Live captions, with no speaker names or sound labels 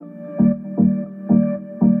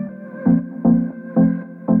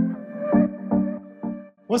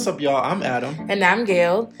What's up, y'all? I'm Adam. And I'm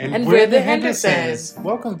Gail. And we're the Hendersons.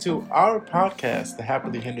 Welcome to our podcast, The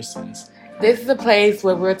Happily Hendersons. This is a place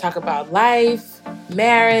where we'll talk about life,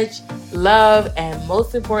 marriage, love, and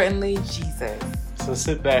most importantly, Jesus. So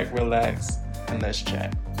sit back, relax, and let's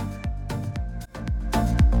chat.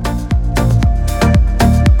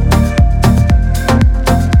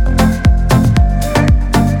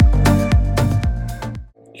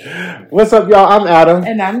 What's up, y'all? I'm Adam.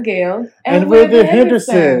 And I'm Gail. And we're the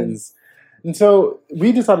Hendersons. And so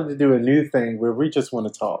we decided to do a new thing where we just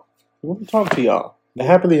want to talk. We want to talk to y'all. The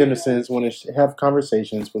Happily Hendersons want to have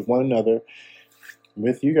conversations with one another,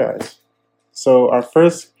 with you guys. So our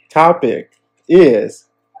first topic is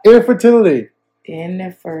infertility.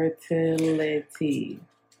 Infertility.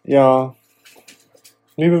 Y'all,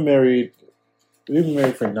 we've been married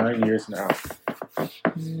for 9 years now.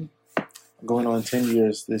 Going on 10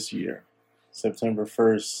 years this year. September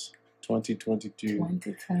 1st, 2022.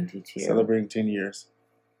 2022. Celebrating 10 years.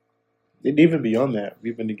 And even beyond that,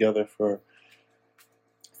 we've been together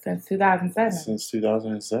since 2007. Since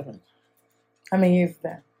 2007. How many years is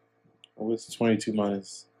that? What's 22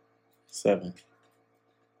 minus 7?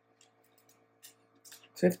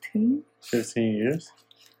 15? 15 years?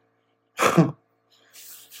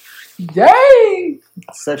 Dang!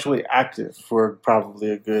 Sexually active for probably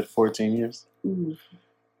a good 14 years. Ooh.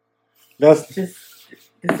 That's just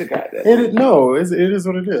a guy that. It is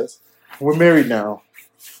what it is. We're married now.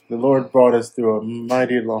 The Lord brought us through a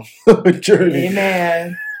mighty long journey.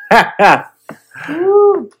 Amen.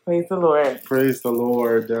 Woo. Praise the Lord. Praise the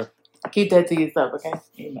Lord. Keep that to yourself, okay?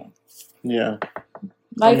 Amen. Yeah.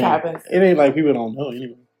 Life happens. It ain't like people don't know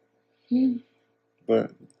anyway.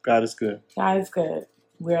 But God is good. God is good.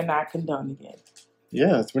 We're not condoning it.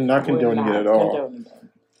 Yes, we're not condoning it at all.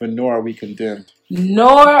 But nor are we condemned.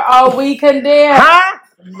 Nor are we condemned. Huh?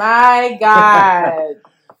 My God.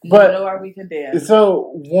 But, nor are we condemned.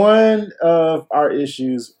 So one of our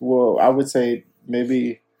issues, well, I would say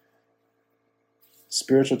maybe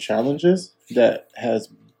spiritual challenges that has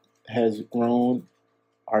grown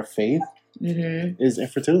our faith is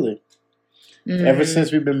infertility. Ever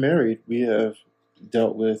since we've been married, we have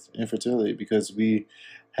dealt with infertility because we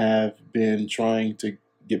have been trying to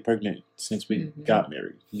get pregnant since we got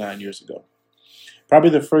married 9 years ago.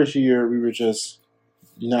 Probably the first year we were just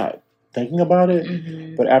not thinking about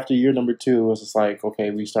it, but after year number 2, it was just like,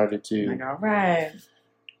 okay, we started to, like, all right,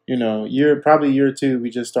 year 2, we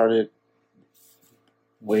just started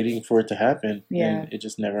waiting for it to happen, and it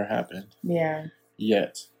just never happened,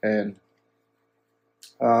 yet. And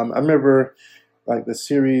I remember like the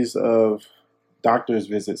series of doctor's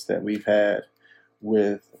visits that we've had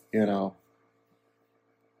with,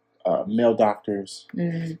 male doctors,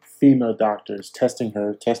 female doctors, testing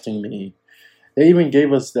her, testing me. They even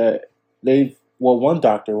gave us one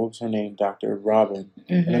doctor, what was her name? Dr. Robin.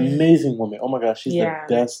 An amazing woman. Oh my gosh, she's the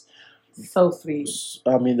best. So sweet.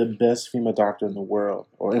 I mean, the best female doctor in the world,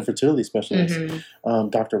 or infertility specialist.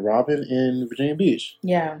 Dr. Robin in Virginia Beach.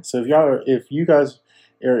 Yeah. So if you guys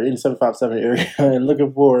are in 757 area and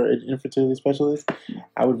looking for an infertility specialist,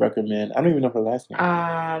 I would recommend. I don't even know her last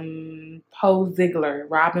name. Poe Ziegler,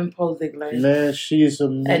 Robin Poe Ziegler. Man, she's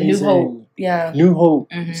amazing. At New Hope, New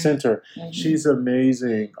Hope Center. She's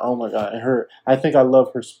amazing. Oh my God, and I think I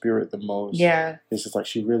love her spirit the most. Yeah, it's just like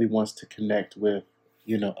she really wants to connect with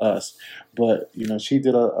us. But she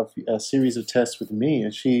did a series of tests with me,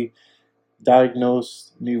 and she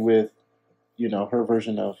diagnosed me with her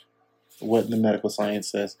version of what the medical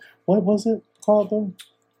science says. What was it called though?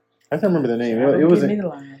 I can't remember the name. It was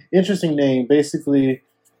an interesting name. Basically,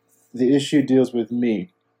 the issue deals with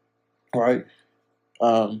me, right?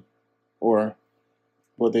 Or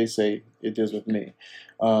what they say, it deals with me.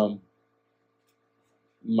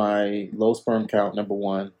 My low sperm count, number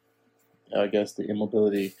 1. I guess the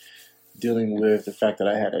immobility, dealing with the fact that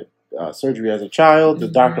I had a surgery as a child. The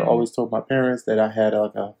doctor always told my parents that I had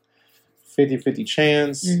like a 50-50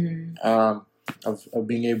 chance of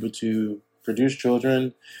being able to produce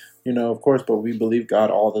children, of course, but we believe God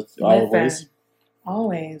always.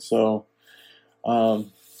 Always. So, but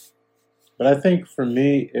I think for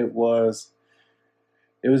me, it was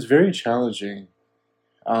very challenging.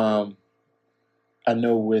 I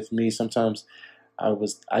know with me, sometimes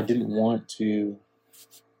I didn't want to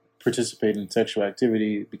participate in sexual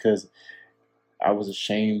activity because I was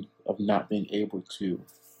ashamed of not being able to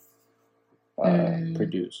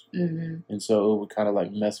produce. And so it would kind of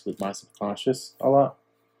like mess with my subconscious a lot.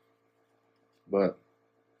 But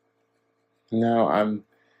now I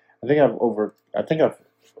think I've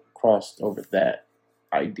crossed over that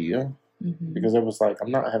idea because it was like,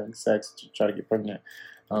 I'm not having sex to try to get pregnant.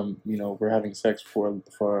 we're having sex for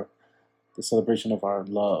the celebration of our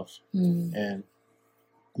love, and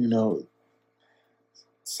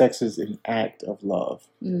sex is an act of love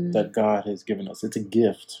that God has given us. It's a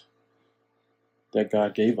gift that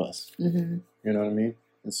God gave us. You know what I mean?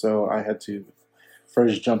 And so I had to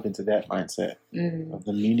first jump into that mindset of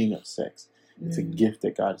the meaning of sex. It's a gift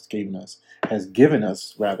that God has given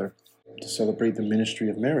us rather, to celebrate the ministry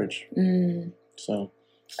of marriage. So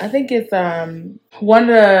I think it's one of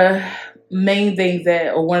the main things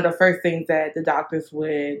or one of the first things that the doctors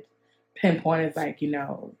would pinpoint is like,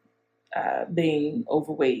 being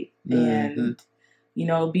overweight and,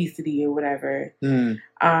 obesity or whatever.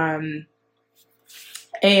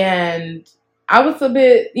 And I was a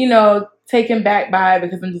bit, taken back by it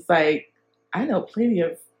because I'm just like, I know plenty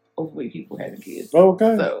of overweight people having kids.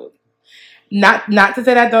 Okay. So not to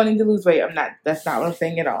say that I don't need to lose weight. That's not what I'm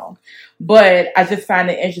saying at all. But I just find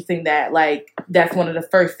it interesting that like that's one of the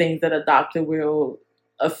first things that a doctor will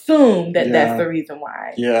assume that that's the reason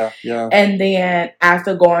why. Yeah. And then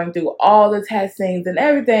after going through all the testings and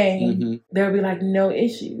everything, there'll be like no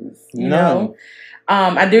issues. You know?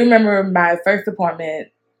 I do remember my first appointment.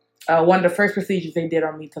 One of the first procedures they did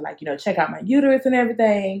on me to check out my uterus and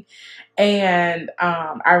everything. And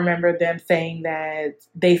I remember them saying that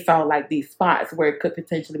they saw like these spots where it could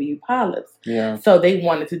potentially be polyps. Yeah. So they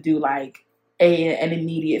wanted to do like an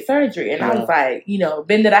immediate surgery. And I was like,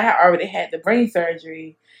 being that I had already had the brain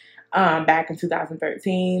surgery back in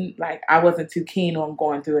 2013, like I wasn't too keen on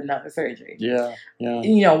going through another surgery. Yeah.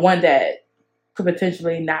 One that could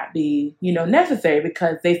potentially not be, necessary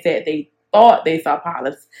because they said they thought they saw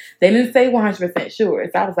polyps. They didn't say 100% sure.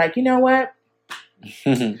 So I was like, you know what?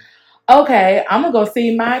 Okay, I'm going to go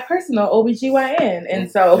see my personal OBGYN. And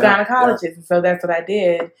so gynecologist. And so that's what I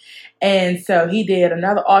did. And so he did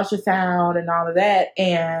another ultrasound and all of that.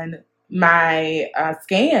 And my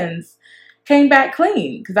scans came back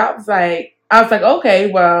clean. Because I was like, okay,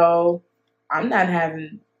 well, I'm not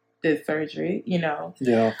having this surgery,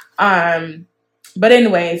 Yeah. But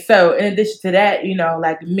anyway, so in addition to that,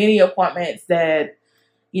 like many appointments that,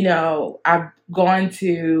 I've gone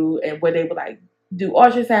to and where they would like do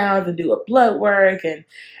ultrasounds and do a blood work and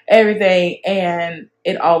everything. And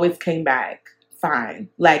it always came back fine.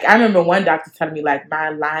 Like I remember one doctor telling me like my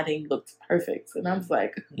lining looked perfect. And I was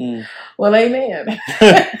like, well, amen.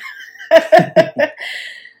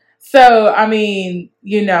 So, I mean,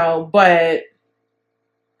 but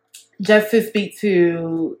just to speak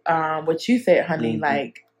to what you said, honey,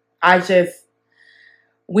 like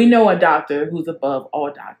we know a doctor who's above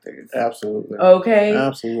all doctors. Absolutely. Okay?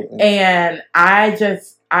 Absolutely. And I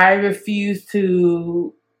refuse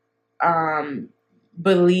to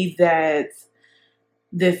believe that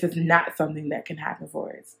this is not something that can happen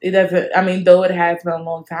for us. It doesn't, though it has been a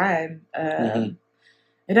long time, it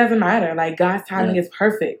doesn't matter. Like God's timing is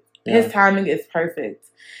perfect. Yeah. His timing is perfect.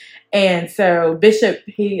 And so Bishop,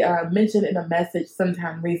 he mentioned in a message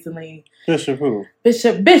sometime recently. Bishop who?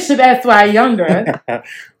 Bishop S.Y. Younger.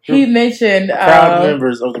 He mentioned... proud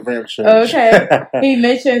members of the Ram Church. Okay. He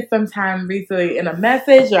mentioned sometime recently in a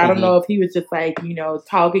message, or I don't know if he was just like,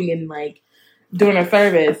 talking and like during a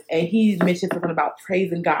service, and he mentioned something about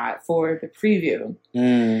praising God for the preview.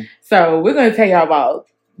 So we're going to tell y'all about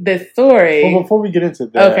this story. Well, before we get into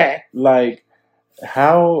that, okay, like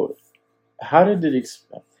how did it...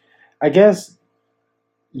 I guess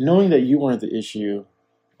knowing that you weren't the issue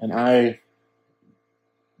and I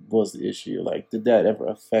was the issue, like, did that ever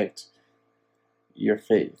affect your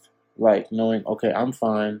faith? Like, knowing, okay, I'm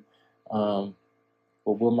fine, but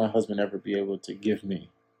will my husband ever be able to give me,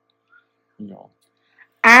 what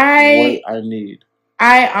I need?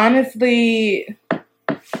 I honestly...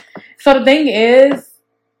 So the thing is,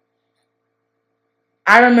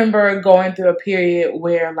 I remember going through a period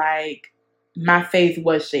where, like, my faith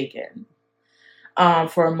was shaken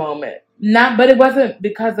for a moment. But it wasn't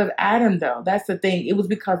because of Adam, though. That's the thing. It was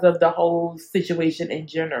because of the whole situation in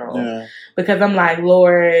general. Yeah. Because I'm like,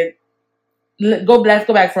 Lord, let's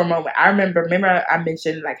go back for a moment. I remember I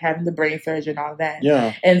mentioned like having the brain surgery and all that.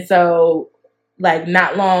 Yeah. And so, like,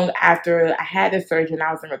 not long after I had the surgery and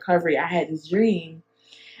I was in recovery, I had this dream.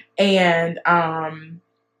 And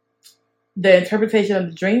the interpretation of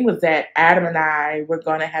the dream was that Adam and I were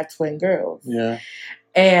going to have twin girls. Yeah.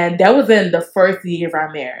 And that was in the first year of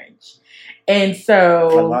our marriage. And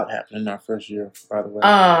so... A lot happened in our first year, by the way.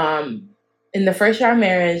 In the first year of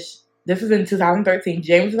marriage, this was in 2013,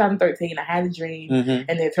 January 2013, I had a dream. And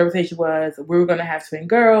the interpretation was we were going to have twin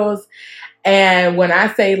girls. And when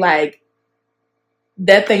I say, like,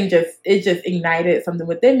 that thing just ignited something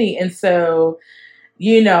within me. And so...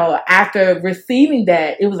 after receiving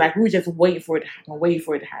that, it was like we were just waiting for it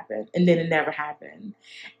to happen, and then it never happened.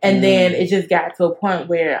 And then it just got to a point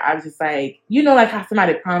where I was just like, like how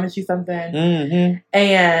somebody promised you something,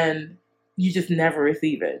 and you just never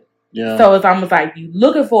receive it. Yeah. So it's almost like you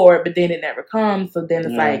looking for it, but then it never comes. So then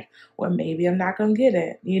it's like, well, maybe I'm not gonna get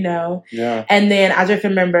it, Yeah. And then I just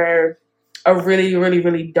remember a really, really,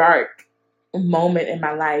 really dark moment in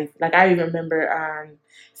my life. Like I even remember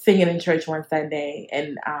singing in church one Sunday,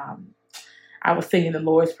 and I was singing the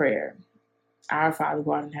Lord's Prayer. Our Father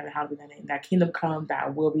who art in heaven, hallowed be thy name. Thy kingdom come, thy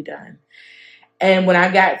will be done. And when I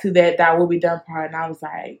got to that thy will be done part, and I was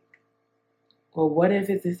like, well, what if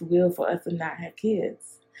it's His will for us to not have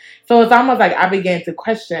kids? So it's almost like I began to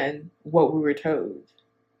question what we were told.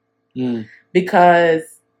 Because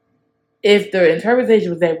if the interpretation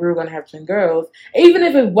was that we were going to have twin girls, even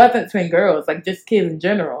if it wasn't twin girls, like just kids in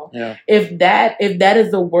general, if that is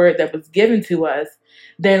the word that was given to us,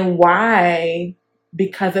 then why,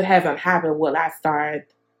 because it hasn't happened, will I start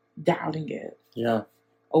doubting it? Yeah.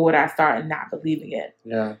 Or would I start not believing it?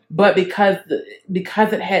 Yeah. But because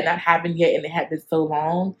it had not happened yet and it had been so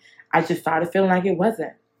long, I just started feeling like it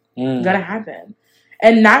wasn't going to happen.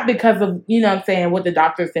 And not because of, what the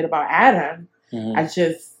doctor said about Adam.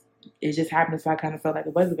 It just happened, so I kind of felt like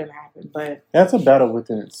it wasn't going to happen. But that's a battle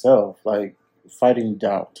within itself, like fighting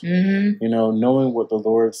doubt. Knowing what the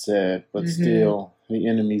Lord said, but still the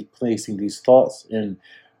enemy's placing these thoughts in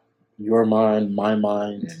your mind, my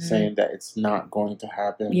mind, saying that it's not going to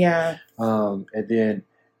happen. Yeah. And then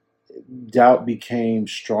doubt became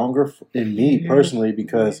stronger in me personally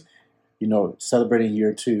because, celebrating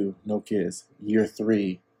year 2, no kids, year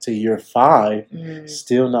 3 to year 5,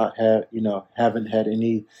 still not haven't had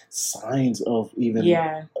any signs of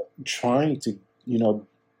even trying to,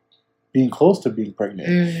 being close to being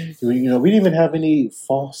pregnant. We didn't even have any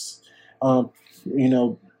false,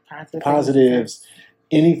 positives.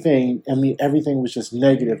 Anything. I mean, everything was just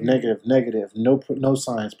negative. No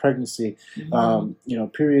signs. Pregnancy.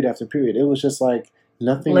 Period after period. It was just like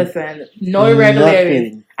nothing. Listen, no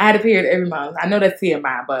irregularities. I had a period every month. I know that's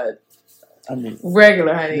TMI, but I mean,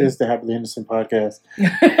 regular, honey. This is the Happily Innocent podcast.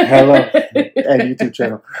 Hello, and YouTube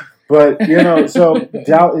channel. But so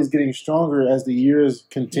doubt is getting stronger as the years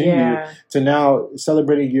continue to now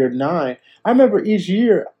celebrating year 9. I remember each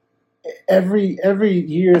year. Every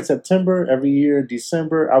year in September, every year in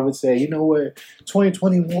December, I would say,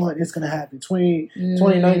 2021 it's gonna happen.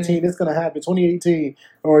 2019 it's gonna happen. 2018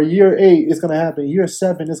 or year 8 it's gonna happen. Year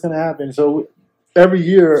 7 it's gonna happen. So every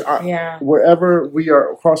year, wherever we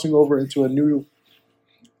are crossing over into a new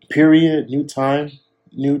period, new time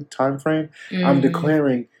frame, I'm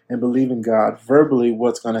declaring and believing God verbally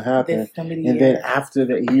what's gonna happen. And then after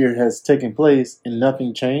that year has taken place and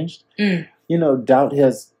nothing changed, doubt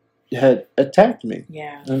had attacked me.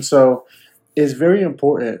 Yeah. And so it's very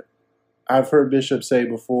important. I've heard Bishop say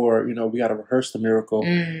before, we got to rehearse the miracle,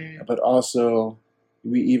 but also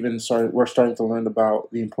we're starting to learn about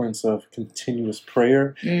the importance of continuous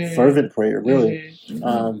prayer, fervent prayer, really.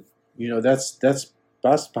 That's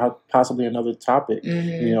possibly another topic,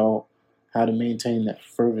 how to maintain that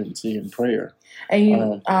fervency in prayer.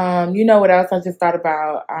 And what else I just thought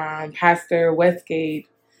about? Pastor Westgate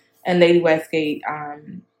and Lady Westgate,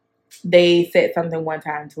 they said something one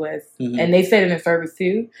time to us, and they said in the service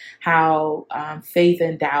too, how faith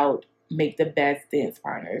and doubt make the best dance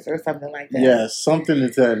partners or something like that. Yes, something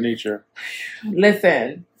of that nature.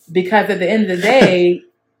 Listen, because at the end of the day,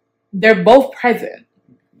 they're both present,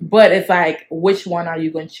 but it's like, which one are you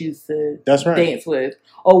going to choose to dance with?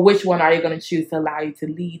 Or which one are you going to choose to allow you to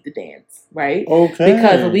lead the dance, right? Okay.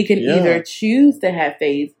 Because we can either choose to have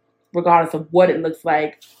faith, regardless of what it looks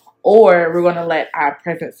like, or we're going to let our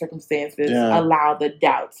present circumstances allow the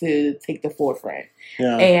doubt to take the forefront.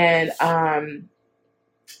 Yeah. And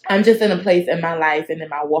I'm just in a place in my life and in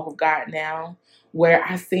my walk with God now where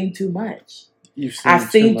I've seen too much. I've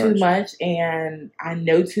seen too much, and I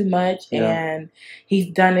know too much, and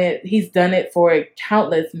He's done it for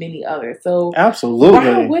countless many others. So absolutely,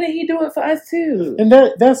 why wouldn't He do it for us too? And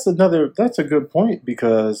that's a good point,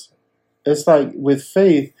 because it's like with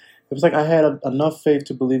faith. It was like I had enough faith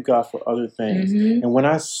to believe God for other things. And when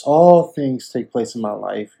I saw things take place in my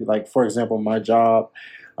life, like, for example, my job,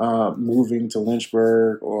 moving to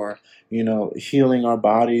Lynchburg, or, healing our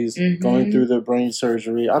bodies, going through the brain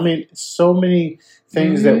surgery. I mean, so many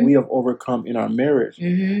things that we have overcome in our marriage.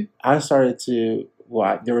 I started to,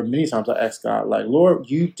 there were many times I asked God, like, Lord,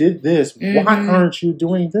 you did this. Why aren't you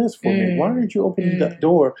doing this for me? Why aren't you opening that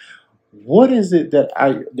door? What is it that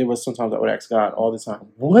there was sometimes I would ask God all the time,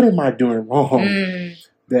 what am I doing wrong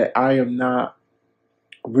that I am not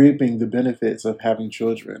reaping the benefits of having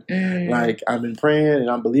children. Like, I've been praying and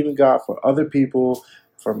I'm believing God for other people,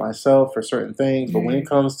 for myself, for certain things. But when it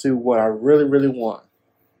comes to what I really, really want,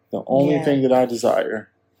 the only thing that I desire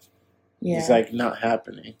is like not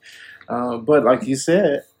happening. But like you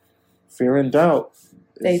said, fear and doubt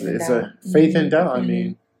is a faith and doubt. I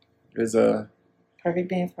mean, is a perfect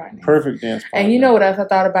dance partner. Perfect dance partner. And you know what else I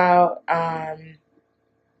thought about? I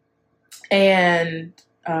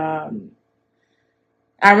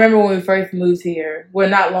remember when we first moved here. Well,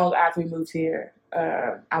 not long after we moved here,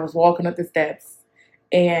 I was walking up the steps,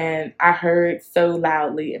 and I heard so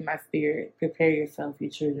loudly in my spirit, "Prepare yourself,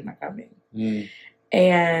 your children are coming."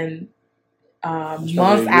 And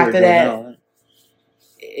months after that, now, right?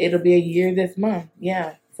 It'll be a year this month.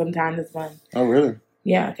 Yeah, sometime this month. Oh, really?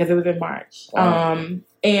 Yeah, because it was in March. Wow.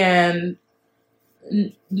 And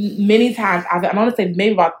many times, I want to say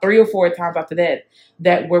maybe about 3 or 4 times after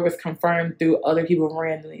that word was confirmed through other people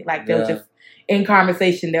randomly. Like, they'll just, in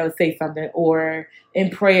conversation, they'll say something, or in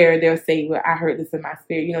prayer, they'll say, "Well, I heard this in my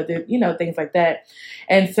spirit," things like that.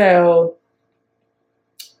 And so,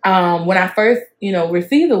 when I first,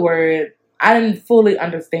 received the word, I didn't fully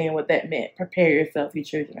understand what that meant. Prepare yourself, your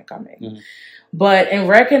children are coming. But in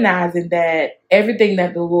recognizing that everything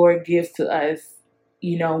that the Lord gives to us,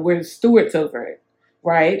 we're stewards over it,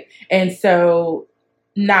 right? And so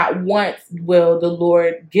not once will the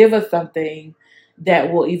Lord give us something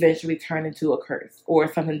that will eventually turn into a curse,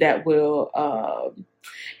 or something that will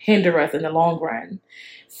hinder us in the long run.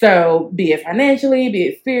 So be it financially, be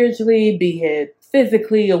it spiritually, be it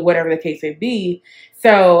physically, or whatever the case may be.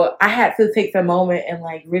 So I had to take the moment and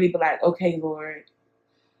really be like, okay, Lord,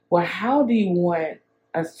 well, how do you want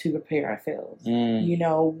us to prepare ourselves?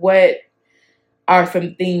 What are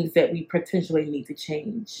some things that we potentially need to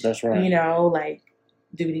change? That's right.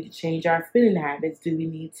 Do we need to change our spending habits? Do we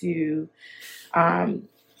need to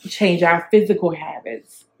change our physical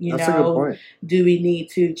habits? That's a good point. Do we need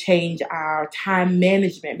to change our time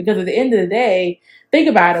management? Because at the end of the day, think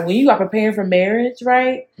about it. When you are preparing for marriage,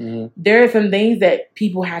 right? There are some things that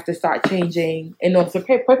people have to start changing in order to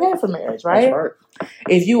prepare for marriage, right? That's right.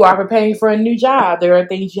 If you are preparing for a new job, there are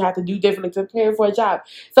things you have to do differently to prepare for a job.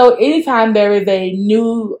 So anytime there is a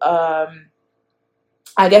new,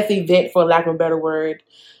 event, for lack of a better word,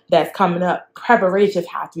 that's coming up, preparations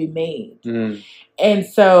have to be made. And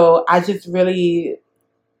so I just really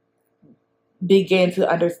began to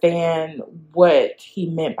understand what he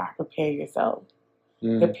meant by prepare yourself.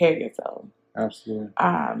 Prepare yourself. Absolutely.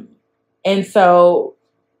 And so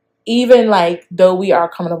even though we are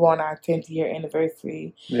coming up on our 10th year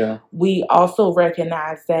anniversary, we also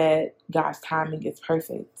recognize that God's timing is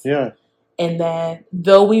perfect. Yeah. And that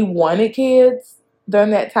though we wanted kids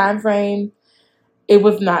during that time frame, it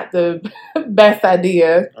was not the best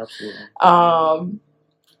idea. Absolutely.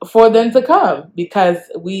 For them to come, because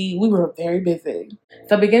we were very busy.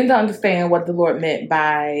 So beginning to understand what the Lord meant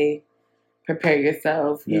by prepare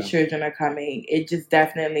yourself, your children are coming, it just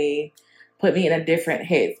definitely put me in a different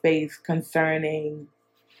headspace concerning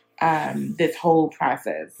this whole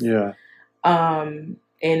process. Yeah. And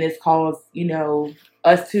it's caused,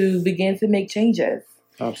 us to begin to make changes.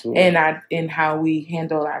 Absolutely. In how we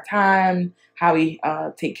handle our time, how we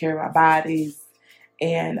take care of our bodies,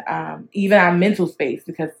 and even our mental space,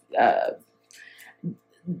 because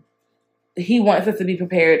he wants us to be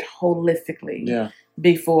prepared holistically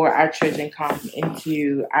before our children come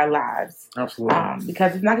into our lives. Absolutely.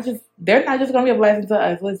 Because they're not just going to be a blessing to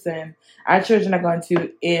us. Listen, our children are going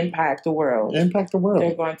to impact the world. They're going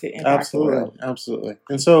to impact the world. Absolutely.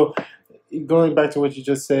 And so, going back to what you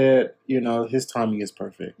just said, his timing is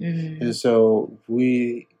perfect. And so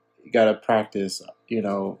we got to practice,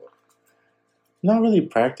 not really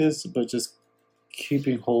practice, but just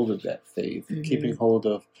keeping hold of that faith, keeping hold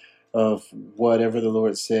of whatever the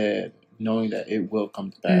Lord said, knowing that it will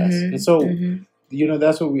come to pass. And so,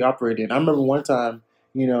 that's what we operate in. I remember one time,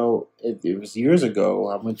 it was years ago,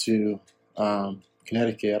 I went to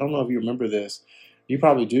Connecticut. I don't know if you remember this. You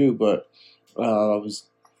probably do, but I was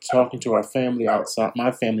talking to my family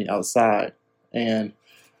outside, and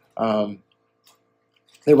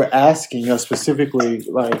they were asking us specifically,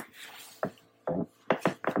 when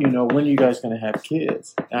are you guys going to have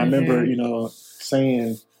kids? And I remember,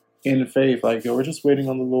 saying in faith, we're just waiting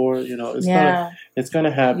on the Lord. It's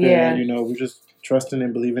gonna happen. Yeah. We're just trusting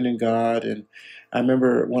and believing in God. And I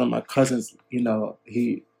remember one of my cousins,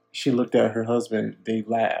 she looked at her husband. They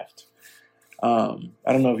laughed. I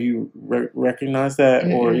don't know if you recognize that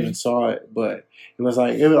or even saw it, but it was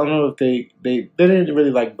I don't know if they didn't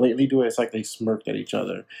really blatantly do it. It's like they smirked at each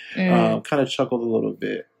other, kind of chuckled a little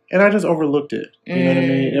bit. And I just overlooked it. You know what I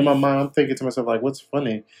mean? In my mind, I'm thinking to myself, like, what's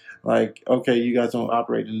funny? Like, okay, you guys don't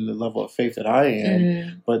operate in the level of faith that I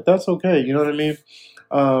am, but that's okay. You know what I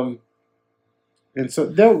mean? And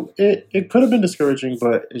so it could have been discouraging,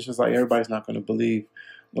 but it's just like everybody's not going to believe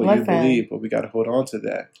what you believe, but we got to hold on to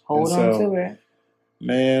that. Hold on to it.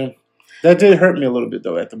 Man, that did hurt me a little bit,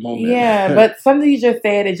 though, at the moment. Yeah, but something you just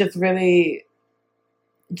said, it just really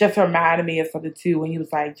just reminded me of something, too, when you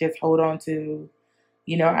was like, just hold on to,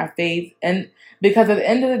 you know, our faith. And because at the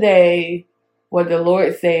end of the day, what the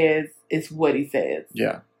Lord says is what He says.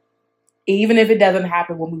 Yeah. Even if it doesn't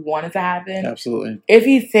happen when we want it to happen. Absolutely. If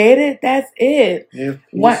He said it, that's it.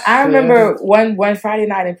 I remember one Friday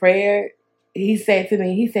night in prayer, He said to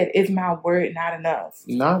me, He said, is my word not enough?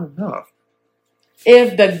 Not enough.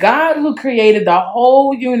 If the God who created the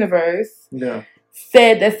whole universe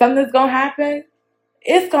said that something's going to happen,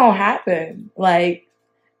 it's going to happen. Like,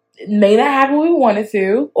 it may not happen when we want it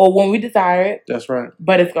to or when we desire it. That's right.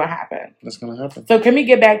 But it's going to happen. It's going to happen. So can we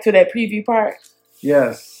get back to that preview part?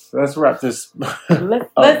 Yes. Let's wrap this.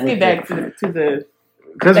 let's get back to the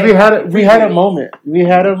because we had a moment. We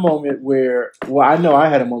had a moment where, well, I know I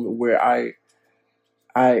had a moment where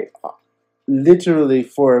I literally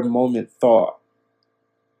for a moment thought,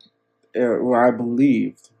 where I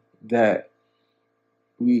believed that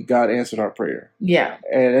God answered our prayer. Yeah,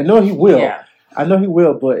 and I know He will. Yeah. I know He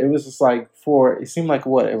will, but it was just like it seemed like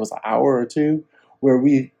it was an hour or two where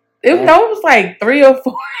it was like 3 or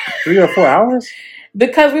 4. 3 or 4 hours.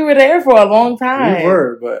 Because we were there for a long time. We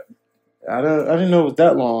were, but I didn't know it was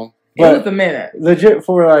that long. But it was a minute. Legit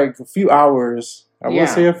for like a few hours. I will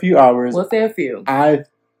say a few hours. We'll say a few. I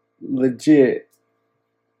legit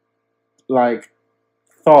like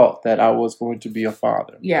thought that I was going to be a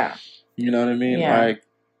father. Yeah. You know what I mean? Yeah. Like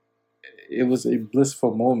it was a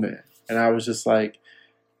blissful moment. And I was just like,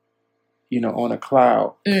 you know, on a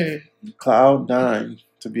cloud. Cloud 9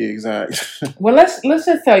 to be exact. Well, let's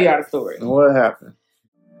just tell y'all the story. What happened?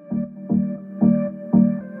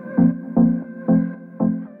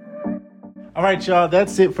 All right, y'all.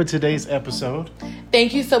 That's it for today's episode.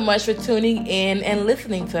 Thank you so much for tuning in and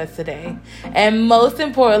listening to us today. And most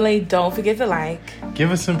importantly, don't forget to like.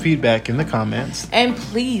 Give us some feedback in the comments. And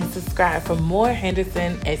please subscribe for more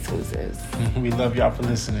Henderson exclusives. We love y'all for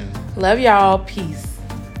listening. Love y'all. Peace.